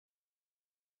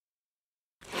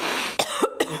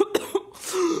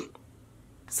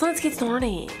So let's get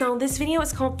started. So this video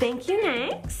is called Thank You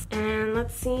Next, and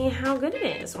let's see how good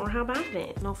it is or how bad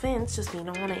it is. No offense, just being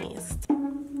honest.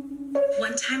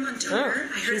 One time on tour,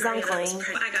 I heard she's Ariana was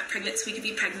unclean. I got pregnant so we could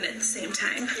be pregnant at the same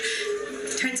time.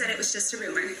 Turns out it was just a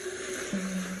rumor.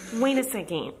 Wait a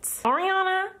second.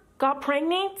 Ariana got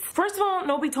pregnant? First of all,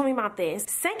 nobody told me about this.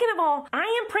 Second of all, I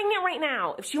am pregnant right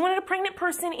now. If she wanted a pregnant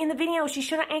person in the video, she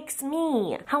should have asked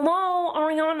me. Hello,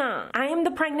 Ariana. I am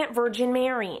the pregnant Virgin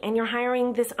Mary, and you're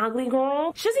hiring this ugly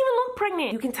girl? She doesn't even look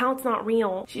pregnant. You can tell it's not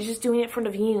real. She's just doing it for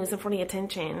the views and for the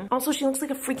attention. Also, she looks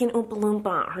like a freaking Oompa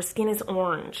Loompa. Her skin is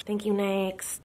orange. Thank you, next.